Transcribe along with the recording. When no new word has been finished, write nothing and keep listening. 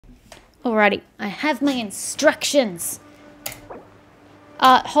Alrighty, I have my instructions.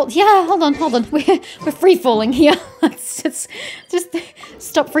 Hold on. We're free falling here. Let's just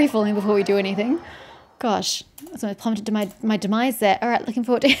stop free falling before we do anything. Gosh, so I plummeted to my demise there. Alright, looking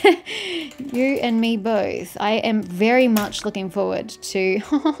forward to you and me both. I am very much looking forward to,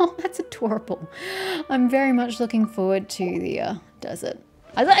 oh, that's adorable. I'm very much looking forward to the desert.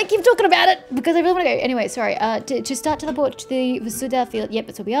 I keep talking about it because I really want to go. Anyway, sorry. To start teleport to the Vasuda field. Yep,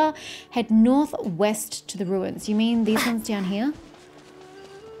 that's where we are. Head northwest to the ruins. You mean these ones down here?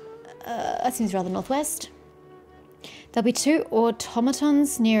 That seems rather northwest. There'll be 2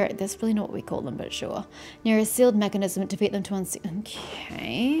 automatons near it. That's really not what we call them, but sure. Near a sealed mechanism to defeat them to unseal.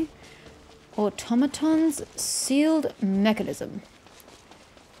 Okay. Automatons, sealed mechanism.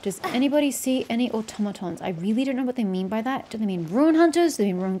 Does anybody see any automatons? I really don't know what they mean by that. Do they mean ruin hunters? Do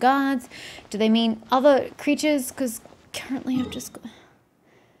they mean ruin guards? Do they mean other creatures? Because currently I've just got...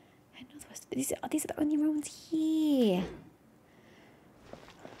 Northwest. These are the only ruins here.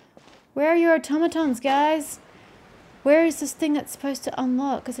 Where are your automatons, guys? Where is this thing that's supposed to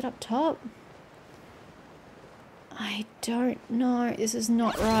unlock? Is it up top? I don't know. This is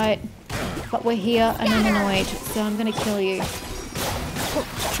not right. But we're here and I'm annoyed, so I'm gonna kill you.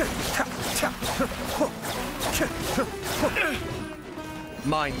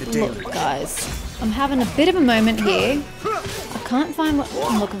 Mind the deal. Look, guys, I'm having a bit of a moment here. I can't find what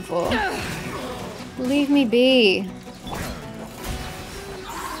I'm looking for. Leave me be.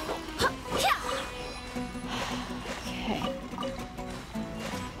 Okay.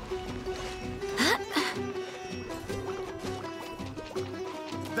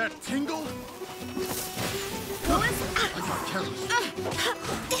 That tingle?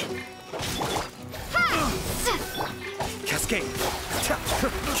 Cascade.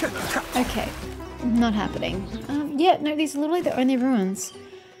 Okay, not happening. Yeah, no, these are literally the only ruins.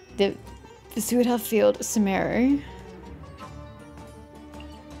 The Vasuda Field, Sumeru.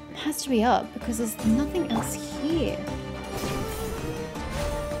 Has to be up because there's nothing else here.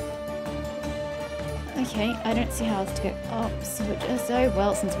 Okay, I don't see how else to go up. So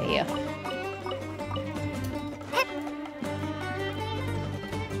well, since we're here.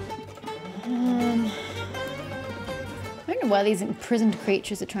 I don't know why these imprisoned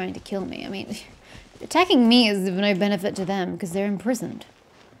creatures are trying to kill me. I mean, attacking me is of no benefit to them because they're imprisoned.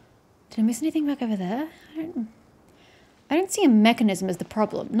 Did I miss anything back over there? I don't see a mechanism as the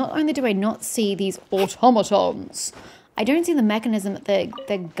problem. Not only do I not see these automatons, I don't see the mechanism that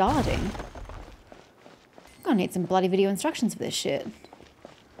they're guarding. I'm gonna need some bloody video instructions for this shit.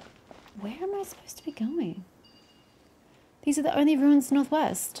 Where am I supposed to be going? These are the only ruins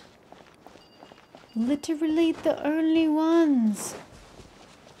northwest. Literally the only ones.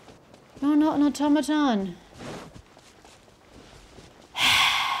 No, not an automaton.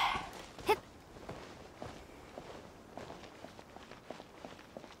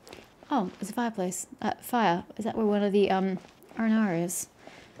 Oh, there's a fireplace. Fire. Is that where one of the Lunara is?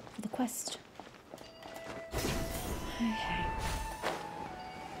 For the quest. Okay.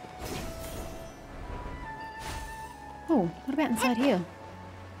 Oh, what about inside here?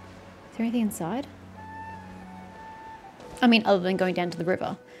 Is there anything inside? I mean, other than going down to the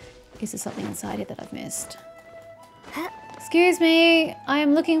river. Is there something inside here that I've missed? Excuse me, I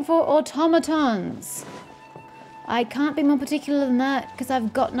am looking for automatons. I can't be more particular than that because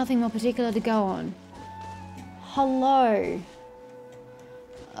I've got nothing more particular to go on. Hello.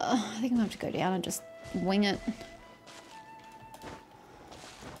 I think I'm gonna have to go down and just wing it.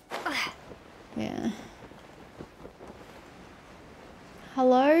 Yeah.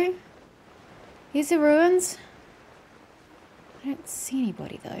 Hello? Here's the ruins. I don't see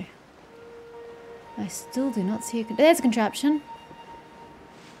anybody though. I still do not see a... There's a contraption.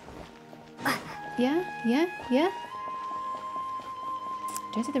 Yeah.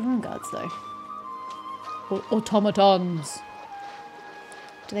 Don't see the ruin guards though. Automatons.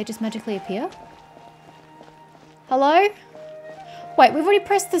 Do they just magically appear? Hello? Wait, we've already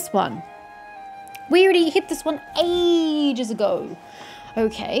pressed this one. We already hit this one ages ago.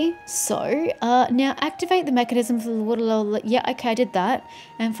 Okay, so now activate the mechanism for the water level. Yeah, okay, I did that.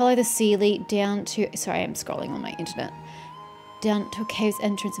 And follow the Sealy down to... Sorry, I'm scrolling on my internet. Down to a cave's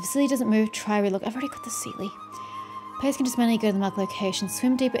entrance. If the Sealy doesn't move, try relook. I've already got the Sealy. Players can just manually go to the marked location,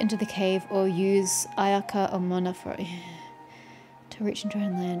 swim deeper into the cave, or use Ayaka or Mona for to reach and try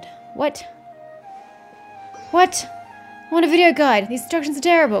and land. What? What? I want a video guide. These instructions are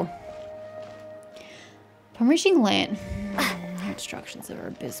terrible. Upon reaching land... Your instructions are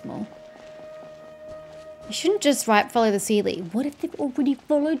abysmal. You shouldn't just follow the Sealy. What if they've already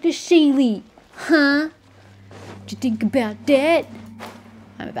followed the Sealy? Huh? What do you think about that?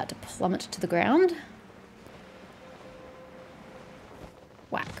 I'm about to plummet to the ground.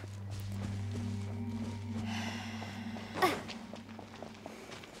 Whack.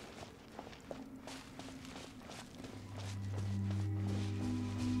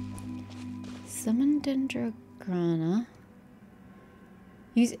 Summon Dendrograna.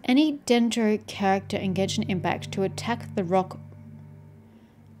 Use any Dendro character in Genshin Impact to attack the rock.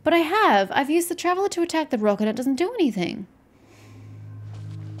 But I have! I've used the Traveler to attack the rock and it doesn't do anything.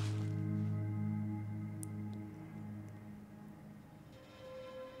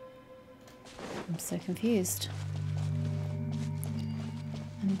 I'm so confused.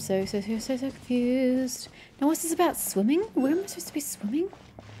 I'm so confused. Now what's this about? Swimming? Where am I supposed to be swimming?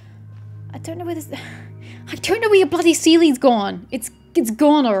 I don't know where this... I don't know where your bloody Sealy's gone. It's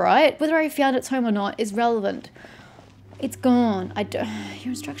gone, alright? Whether I found its home or not is relevant. It's gone. Your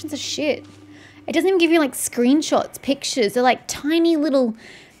instructions are shit. It doesn't even give you like screenshots, pictures. They're like tiny little,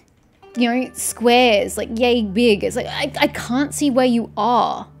 you know, squares, like yay big. It's like, I can't see where you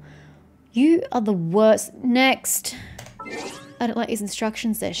are. You are the worst. Next. I don't like these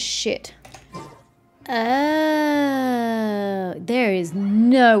instructions. They're shit. Oh, there is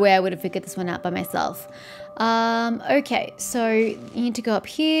no way I would have figured this one out by myself. Okay, so you need to go up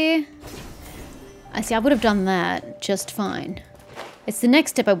here. I see, I would have done that just fine. It's the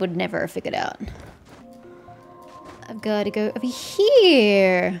next step I would never have figured out. I've got to go over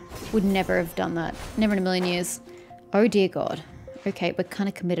here. Would never have done that. Never in a million years. Oh dear God. Okay, we're kind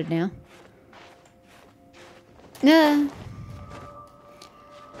of committed now. Nah.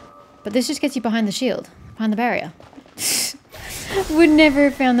 But this just gets you behind the shield. Behind the barrier. Would never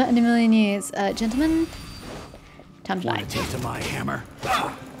have found that in a million years. Gentlemen. Time to die. Into my hammer.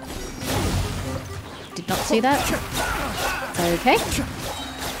 Did not see that. Okay.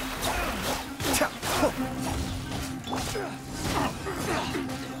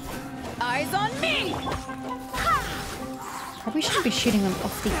 Eyes on me! Probably shouldn't be shooting them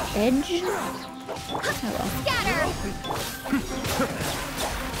off the edge. Oh well.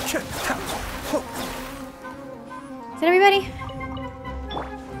 Is that everybody?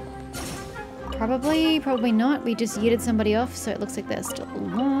 Probably not. We just yeeted somebody off, so it looks like they're still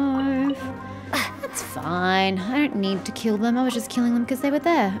alive. That's fine. I don't need to kill them. I was just killing them because they were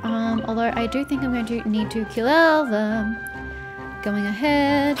there. Although I do think I'm going to need to kill all of them. Going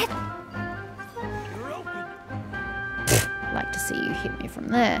ahead. Like to see you hit me from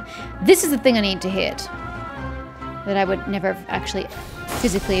there. This is the thing I need to hit. That I would never have actually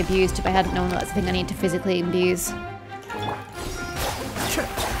physically abused if I hadn't known that's the thing I need to physically abuse.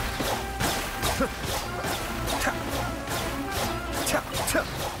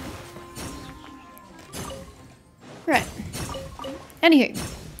 Right. Anywho,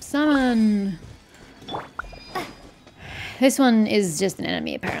 summon. This one is just an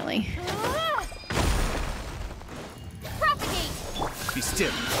enemy, apparently. Propagate! Be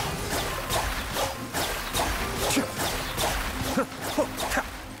still.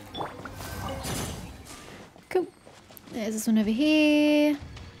 Cool. There's this one over here.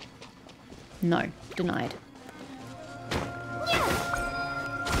 No, denied.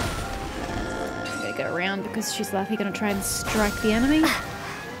 Go around because she's likely going to try and strike the enemy.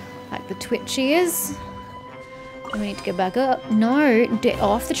 Like the twitch she is. And we need to go back up. No, get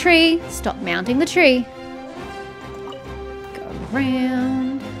off the tree. Stop mounting the tree. Go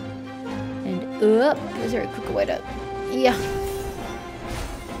around. And up. Is there a quicker way to... Yeah.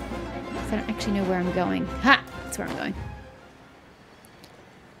 I don't actually know where I'm going. Ha! That's where I'm going.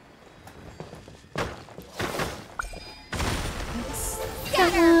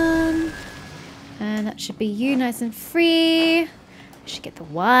 Scatter! And that should be you, nice and free. I should get the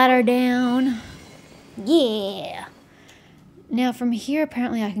water down. Yeah. Now from here,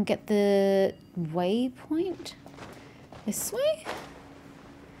 apparently I can get the waypoint. This way?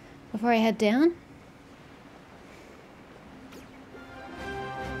 Before I head down.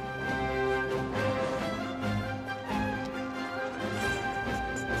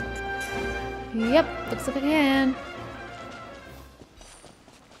 Yep, looks like I can.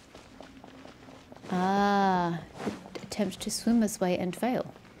 Ah, attempt to swim this way and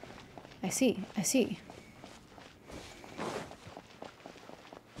fail. I see, I see.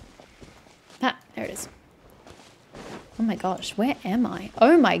 Ah, there it is. Oh my gosh, where am I?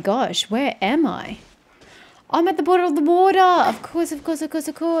 Oh my gosh, where am I? I'm at the border of the water! Of course, of course, of course,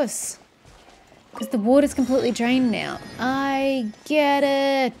 of course. Because the water's completely drained now. I get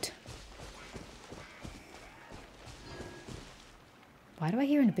it. Why do I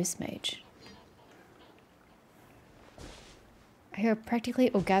hear an abyss mage? I hear a practically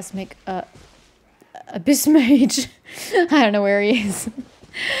orgasmic abyss mage. I don't know where he is.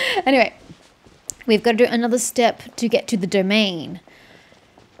 Anyway, we've got to do another step to get to the domain.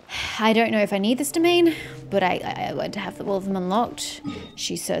 I don't know if I need this domain, but I want to have all of them unlocked.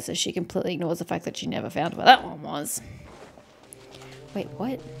 She says that she completely ignores the fact that she never found where that one was. Wait,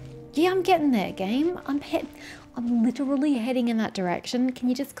 what? Yeah, I'm getting there, game. I'm literally heading in that direction. Can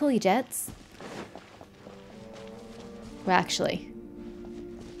you just cool your jets? Well, actually,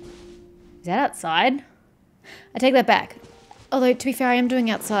 is that outside? I take that back. Although, to be fair, I am doing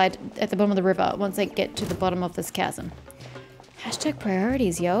outside at the bottom of the river once I get to the bottom of this chasm. Hashtag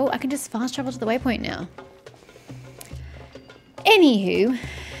priorities, yo. I can just fast travel to the waypoint now. Anywho,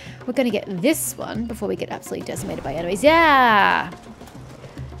 we're going to get this one before we get absolutely decimated by enemies. Yeah!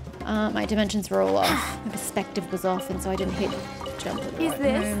 My dimensions were all off. My perspective was off, and so I didn't hit jump at the Is right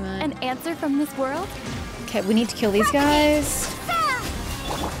this moment. an answer from this world? Okay, we need to kill these guys.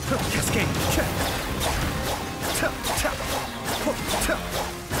 Cascade.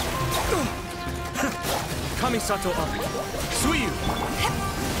 Kamisato up. Suiyu.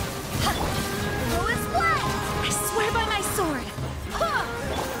 Lowest flat! I swear by my sword! Huh.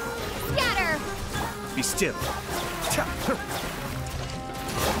 Scatter! Be still.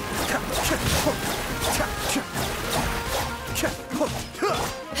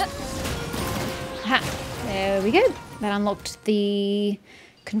 Ha! There we go. That unlocked the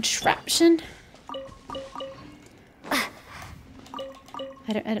contraption.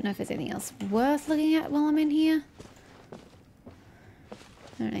 I don't know if there's anything else worth looking at while I'm in here.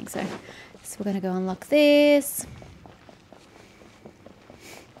 I don't think so. So we're gonna go unlock this.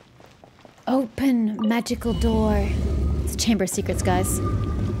 Open magical door. It's a chamber of secrets, guys.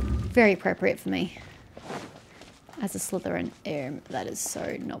 Very appropriate for me. As a Slytherin, that is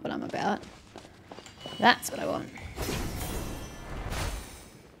so not what I'm about. That's what I want.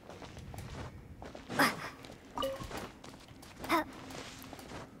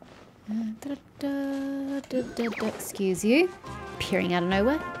 Excuse you. Appearing out of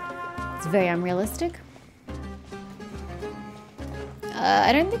nowhere. It's very unrealistic.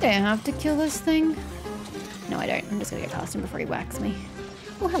 I don't think I have to kill this thing. No, I don't. I'm just gonna get past him before he whacks me.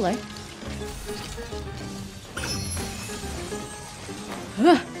 Oh, hello.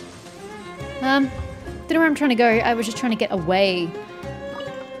 Don't know where I'm trying to go. I was just trying to get away.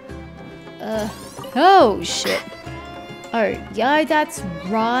 Oh, shit. Oh, yeah, that's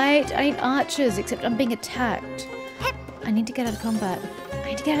right. I need archers, except I'm being attacked. I need to get out of combat. I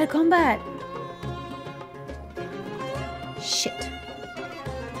need to get out of combat. Shit.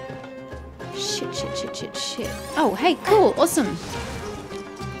 Shit. Oh, hey, cool. Awesome.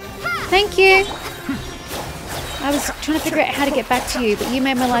 Thank you. I was trying to figure out how to get back to you, but you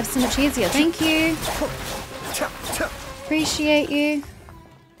made my life so much easier. Thank you. Appreciate you.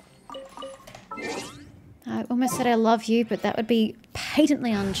 I almost said I love you, but that would be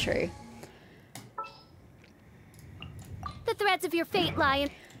patently untrue. The threads of your fate lie in...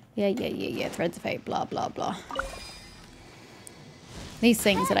 Yeah. Threads of fate, blah, blah, blah. These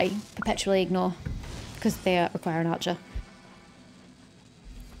things that I perpetually ignore because they require an archer.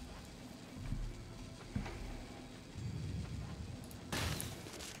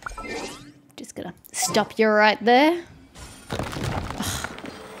 Just gonna stop you right there. Ugh,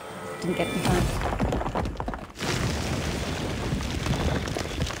 didn't get it in time.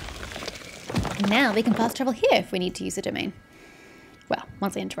 Now we can fast travel here if we need to use a domain. Well,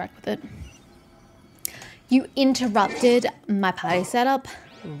 once I interact with it. You interrupted my party setup.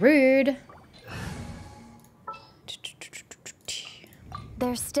 Rude.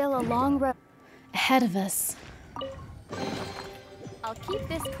 There's still a long road. Ahead of us. I'll keep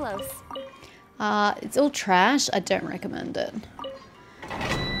this close. It's all trash. I don't recommend it.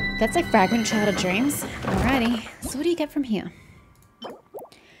 That's like Fragment Childhood Dreams. Alrighty. So what do you get from here?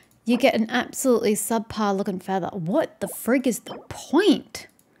 You get an absolutely subpar looking feather. What the frig is the point?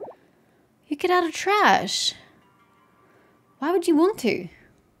 You get out of trash. Why would you want to?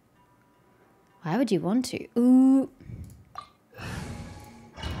 Why would you want to? Ooh.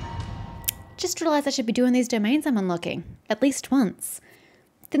 Just realized I should be doing these domains I'm unlocking. At least once.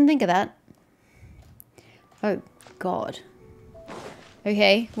 Didn't think of that. Oh, God.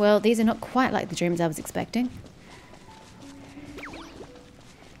 Okay, well, these are not quite like the dreams I was expecting.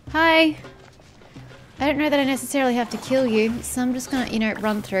 Hi. I don't know that I necessarily have to kill you, so I'm just gonna, you know,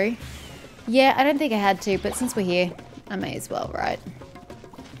 run through. Yeah, I don't think I had to, but since we're here, I may as well, right?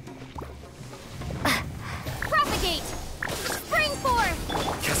 Propagate! Spring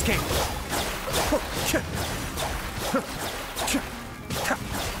forth! Cascade.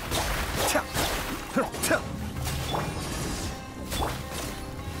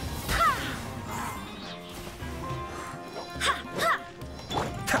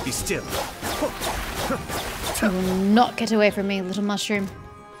 Be still. You will not get away from me, little mushroom.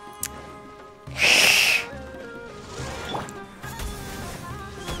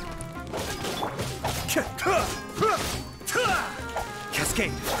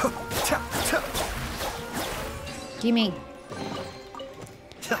 Cascade. Gimme.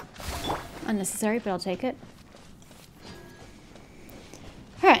 Unnecessary, but I'll take it.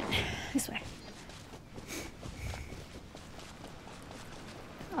 Alright, this way.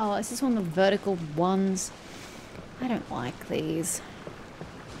 Oh, is this one of the vertical ones? I don't like these.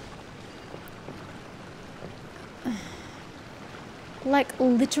 Like,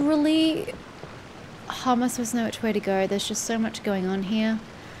 literally, how am I supposed to know which way to go? There's just so much going on here.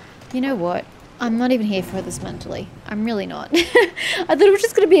 You know what? I'm not even here for this mentally. I'm really not. I thought it was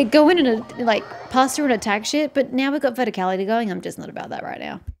just going to be a go in and a, like, pass through and attack shit, but now we've got verticality going. I'm just not about that right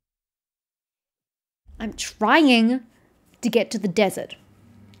now. I'm trying to get to the desert.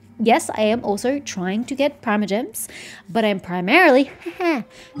 Yes, I am also trying to get primogems, but I'm primarily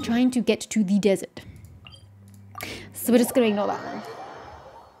trying to get to the desert. So we're just going to ignore that one.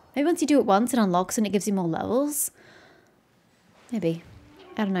 Maybe once you do it once, it unlocks and it gives you more levels. Maybe.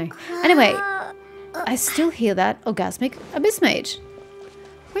 I don't know. Anyway, I still hear that orgasmic abyss mage.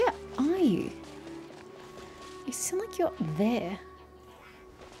 Where are you? You sound like you're there.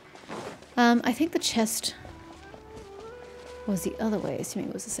 I think the chest was the other way, assuming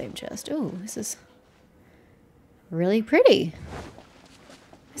it was the same chest. Oh, this is really pretty.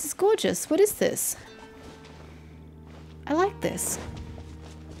 This is gorgeous. What is this? I like this.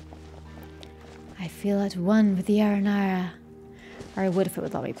 I feel at one with the Lunara. Or I would if it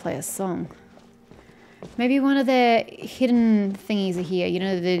would let me play a song. Maybe one of their hidden thingies are here. You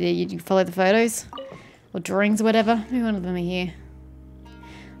know, you follow the photos? Or drawings or whatever. Maybe one of them are here.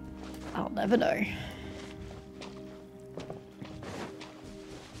 I'll never know.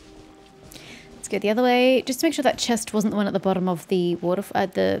 Let's go the other way. Just to make sure that chest wasn't the one at the bottom of the water,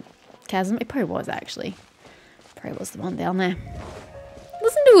 the chasm. It probably was, actually. Probably was the one down there.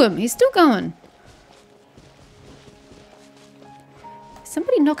 Listen to him. He's still going.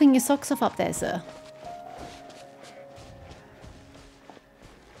 Somebody knocking your socks off up there, sir.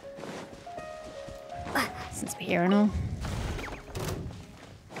 Since we're here and all.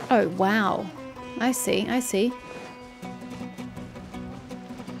 Oh, wow. I see, I see.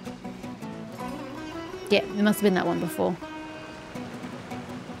 Yeah, it must have been that one before.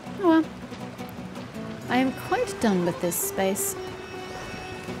 Oh well. I am quite done with this space.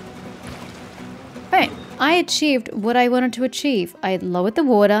 Right, I achieved what I wanted to achieve. I lowered the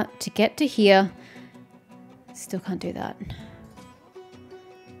water to get to here. Still can't do that.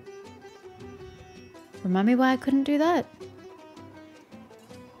 Remind me why I couldn't do that?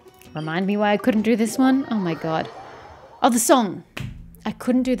 Remind me why I couldn't do this one? Oh my god. Oh, the song! I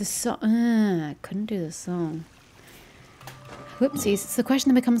couldn't do the song. I couldn't do the song. Whoopsies. So the question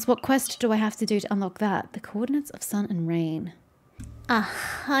then becomes, what quest do I have to do to unlock that? The coordinates of sun and rain.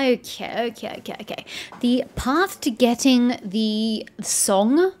 Ah, okay. The path to getting the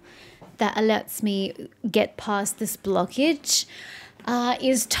song that lets me get past this blockage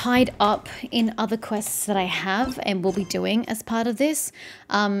is tied up in other quests that I have and will be doing as part of this.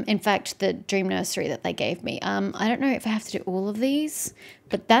 In fact, the dream nursery that they gave me. I don't know if I have to do all of these,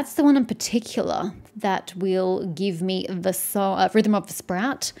 but that's the one in particular that will give me the song, Rhythm of the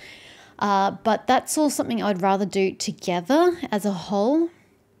Sprout. But that's all something I'd rather do together as a whole.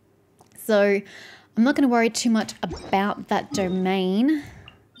 So I'm not going to worry too much about that domain.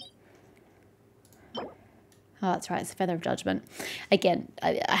 Oh, that's right. It's a Feather of Judgment. Again,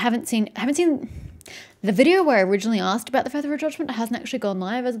 I haven't seen the video where I originally asked about the Feather of Judgment. It hasn't actually gone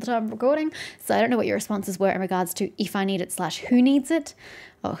live as of the time of recording, so I don't know what your responses were in regards to if I need it / who needs it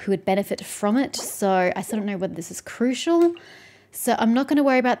or who would benefit from it. So I still don't know whether this is crucial. So I'm not going to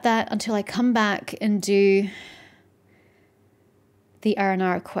worry about that until I come back and do the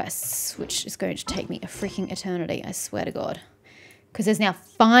Lunara quests, which is going to take me a freaking eternity, I swear to God. Because there's now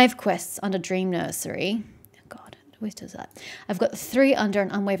 5 quests under Dream Nursery. God, it always does that. I've got 3 under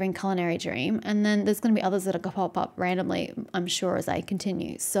an Unwavering Culinary Dream, and then there's going to be others that are going to pop up randomly, I'm sure, as I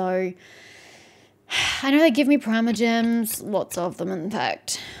continue. So I know they give me primogems, lots of them in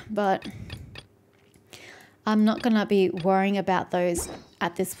fact, but I'm not going to be worrying about those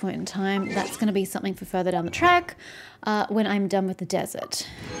at this point in time. That's going to be something for further down the track when I'm done with the desert.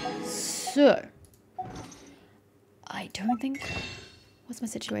 So I don't think... What's my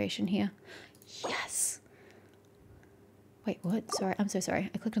situation here? Yes. Wait, what? Sorry, I'm so sorry.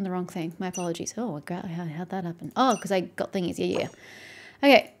 I clicked on the wrong thing. My apologies. Oh, God, how'd that happen? Oh, because I got thingies. Yeah.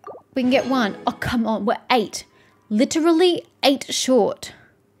 Okay, we can get 1. Oh, come on. We're 8. Literally 8 short.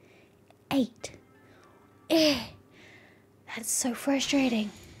 8. That's so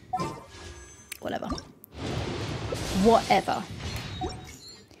frustrating. Whatever. Whatever.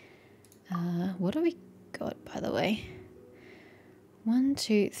 What do we got, by the way? 1,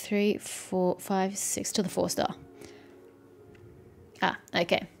 2, 3, 4, 5, 6 to the 4-star. Ah,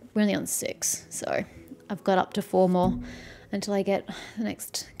 okay. We're only on 6, so I've got up to 4 more until I get the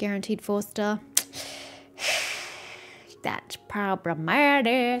next guaranteed 4-star. That's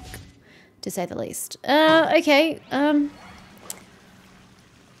problematic, to say the least. Okay.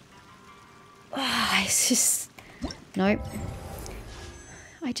 It's just nope.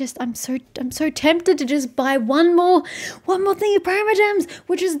 I'm so tempted to just buy one more thing of Primogems,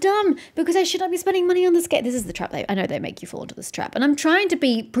 which is dumb because I should not be spending money on this game. This is the trap. I know they make you fall into this trap, and I'm trying to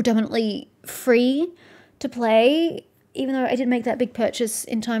be predominantly free to play, even though I did make that big purchase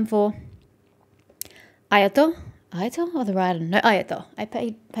in time for Aether. Aether or the rider? No, Aether. I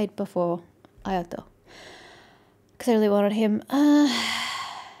paid before Aether because I really wanted him.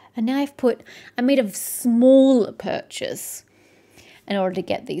 And now I made a small purchase in order to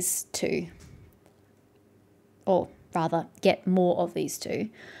get these 2. Or rather, get more of these 2.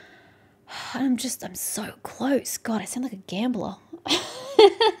 I'm so close. God, I sound like a gambler.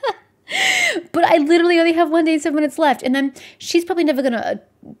 But I literally only have 1 day and 7 minutes left. And then she's probably never going to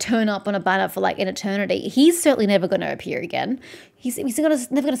turn up on a banner for like an eternity. He's certainly never going to appear again. He's never going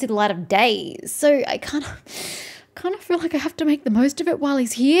to see the light of day. So I kind of feel like I have to make the most of it while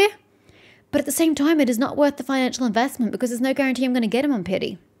he's here. But at the same time, it is not worth the financial investment because there's no guarantee I'm going to get him on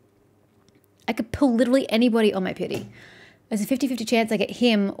pity. I could pull literally anybody on my pity. There's a 50-50 chance I get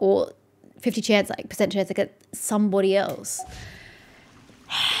him or 50% chance I get somebody else.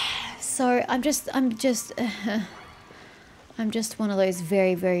 So I'm just one of those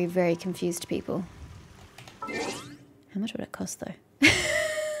very, very, very confused people. How much would it cost though?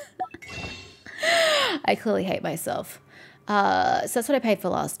 I clearly hate myself. So that's what I paid for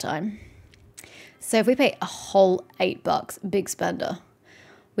last time. So if we pay a whole $8, big spender,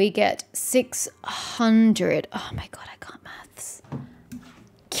 we get 600. Oh my God, I can't maths.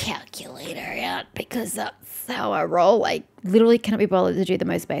 Calculator out because that's how I roll. I literally cannot be bothered to do the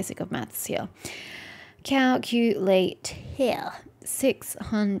most basic of maths here. Calculate here.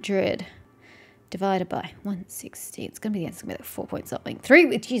 600 divided by 160. It's going to be the answer. It's going to be like 4 point something.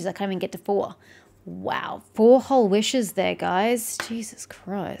 3. Jesus, I can't even get to 4. Wow. 4 whole wishes there, guys. Jesus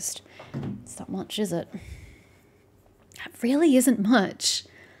Christ. It's not much, is it? That really isn't much.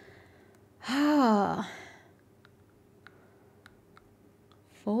 Ah.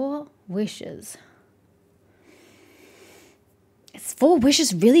 4 wishes. Is 4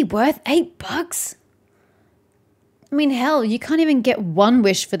 wishes really worth $8? I mean, hell, you can't even get 1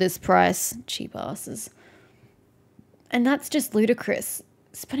 wish for this price. Cheap asses. And that's just ludicrous.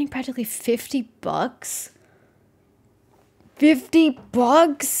 Spending practically $50?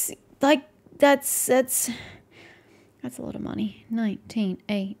 $50? Like, that's a lot of money.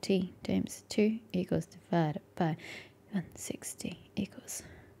 1980 times 2 equals divided by 160 equals.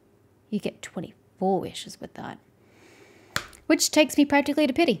 You get 24 wishes with that. Which takes me practically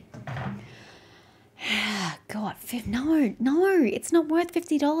to pity. God, no, it's not worth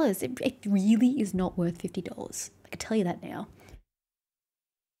 $50. It really is not worth $50. I can tell you that now.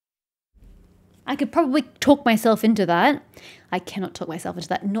 I could probably talk myself into that. I cannot talk myself into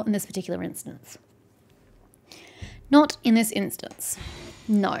that. Not in this particular instance. Not in this instance.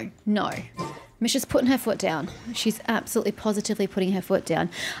 No. Misha's putting her foot down. She's absolutely positively putting her foot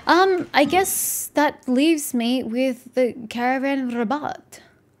down. I guess that leaves me with the caravan rabat.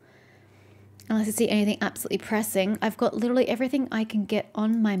 Unless I see anything absolutely pressing. I've got literally everything I can get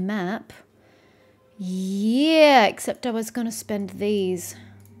on my map. Yeah, except I was going to spend these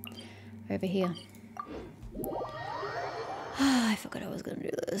over here. I forgot I was going to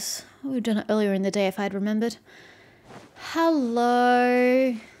do this. I would have done it earlier in the day if I'd remembered.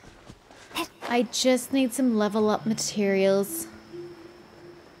 Hello. I just need some level up materials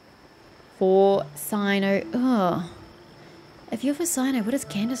for Sino. Oh. If you're for Sino, what does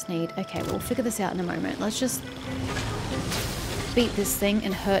Candace need? Okay, we'll figure this out in a moment. Let's just beat this thing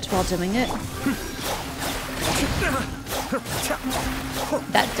and hurt while doing it.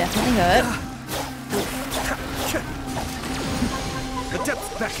 That definitely hurt.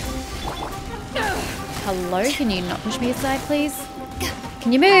 Hello, can you not push me aside, please?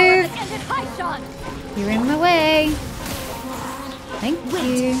 Can you move? You're in my way. Thank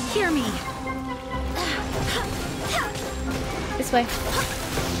you. Hear me. This way.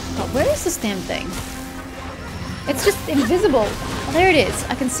 Oh, where is this damn thing? It's just invisible. Oh, there it is.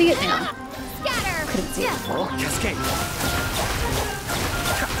 I can see it now. Scatter. Couldn't see it before. Cascade.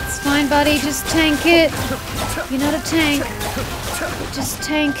 fine, buddy. Just tank it. You're not a tank. Just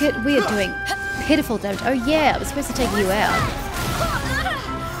tank it. We are doing pitiful damage. Oh yeah, I was supposed to take you out.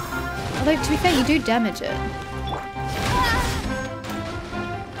 Although, to be fair, you do damage it.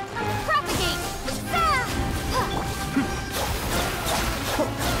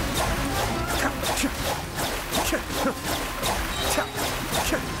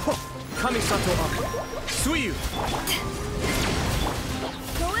 Kamisato up. Suiyu.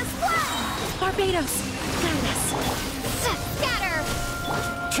 Go as flat. Barbados. Guide us. Scatter.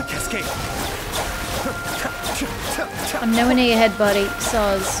 Cascade. I'm nowhere near your head, buddy.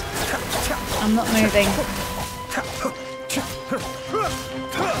 Soz. I'm not moving.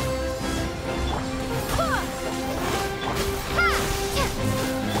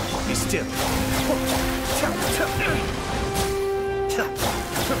 Be still.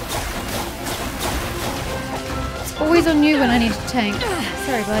 It's always on you when I need to tank.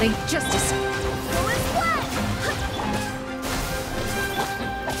 Sorry, buddy. Justice. Go as flat.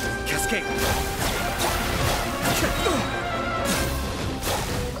 Cascade.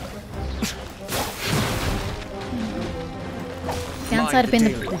 Downside of being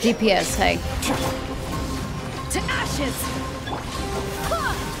the DPS, hey. To ashes. Go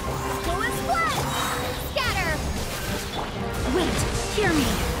as flat. Scatter. Wait. Hear me.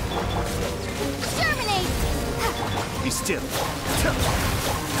 Germinate. Be still.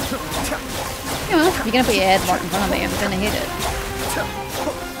 You know, you're gonna put your head right in front of me. I'm gonna hit it.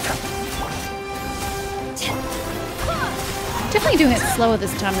 Definitely doing it slower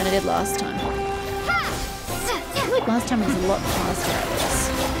this time than I did last time. I feel like last time I was a lot faster at this.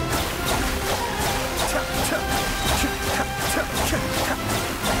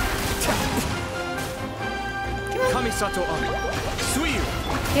 Kamisato up. Suiyu.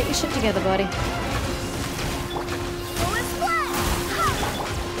 Get your shit together, buddy. Go as flat.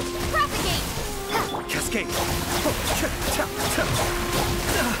 Propagate. Cascade.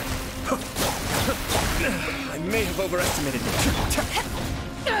 I may have overestimated it.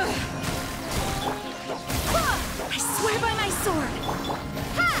 I swear by my sword.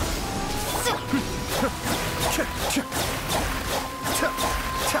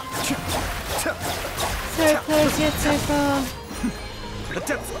 So close yet so far. The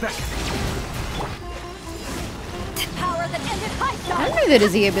depth's back. Power that ended high I don't know that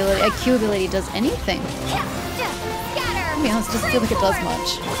his E ability, Q ability does anything. Scatter. To be honest, I just feel like it does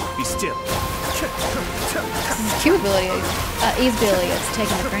much. Be still. His Q ability, E's ability gets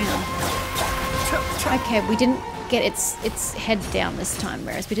taken to ground. Okay, we didn't get its head down this time,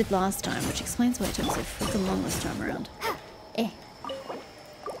 whereas we did last time, which explains why it took so freaking long this time around. Eh.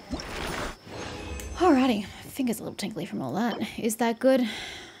 Alrighty, fingers a little tingly from all that. Is that good?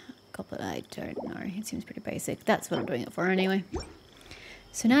 Goblet, I don't know. It seems pretty basic. That's what I'm doing it for anyway.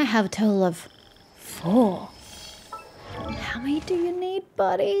 So now I have a total of 4. How many do you need,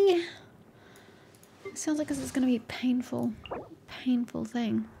 buddy? Sounds like this is going to be a painful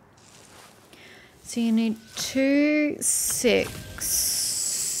thing. So you need 2,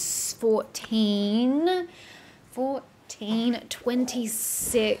 6, 14,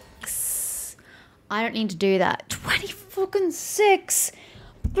 26. I don't need to do that. 26.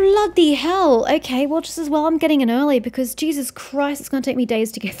 Bloody hell. Okay, well, just as well I'm getting in early because Jesus Christ, it's going to take me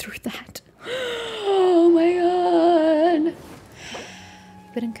days to get through that. Oh my god.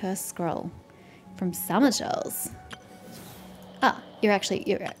 Forbidden Curse Scroll from Summer Shells. Ah, you're actually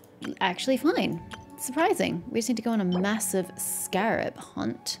fine. Surprising. We just need to go on a massive scarab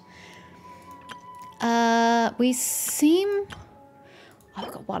hunt. We seem...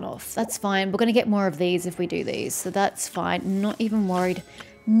 I've got one off. That's fine. We're going to get more of these if we do these. So that's fine. Not even worried.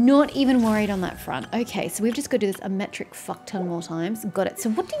 Not even worried on that front. Okay, so we've just got to do this a metric fuck ton more times. Got it. So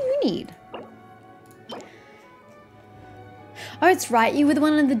what do you need? Oh, it's right. You were the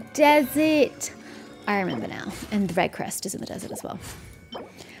one in the desert. I remember now. And the red crest is in the desert as well. I'm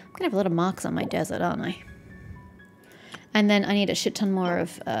going to have a lot of marks on my desert, aren't I? And then I need a shit ton more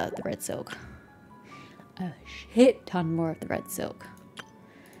of the red silk. A shit ton more of the red silk.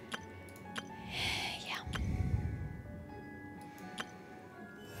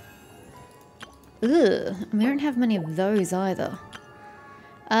 Ugh, we don't have many of those either.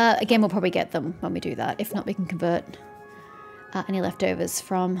 Again, we'll probably get them when we do that. If not, we can convert any leftovers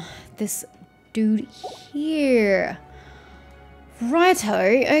from this dude here.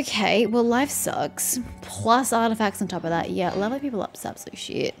 Righto, okay, well life sucks. Plus artifacts on top of that. Yeah, level people up is absolute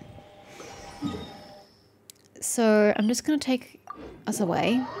shit. So I'm just going to take us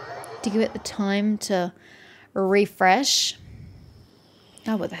away to give it the time to refresh.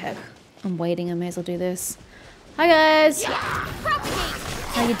 Oh, what the heck. I'm waiting. I may as well do this. Hi, guys.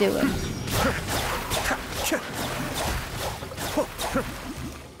 How How you doing?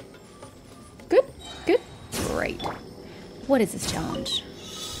 Good, good, great. What is this challenge?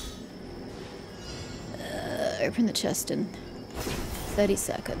 Open the chest in 30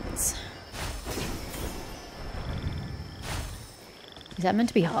 seconds. Is that meant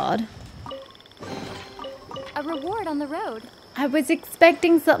to be hard? A reward on the road. I was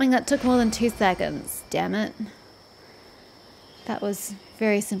expecting something that took more than 2 seconds. Damn it. That was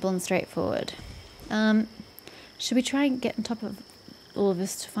very simple and straightforward. Should we try and get on top of all of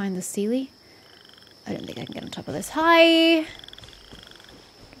this to find the Sealy? I don't think I can get on top of this. Hi!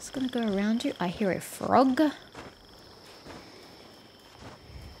 Just gonna go around you. I hear a frog.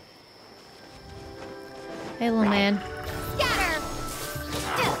 Hey, little man. Scatter!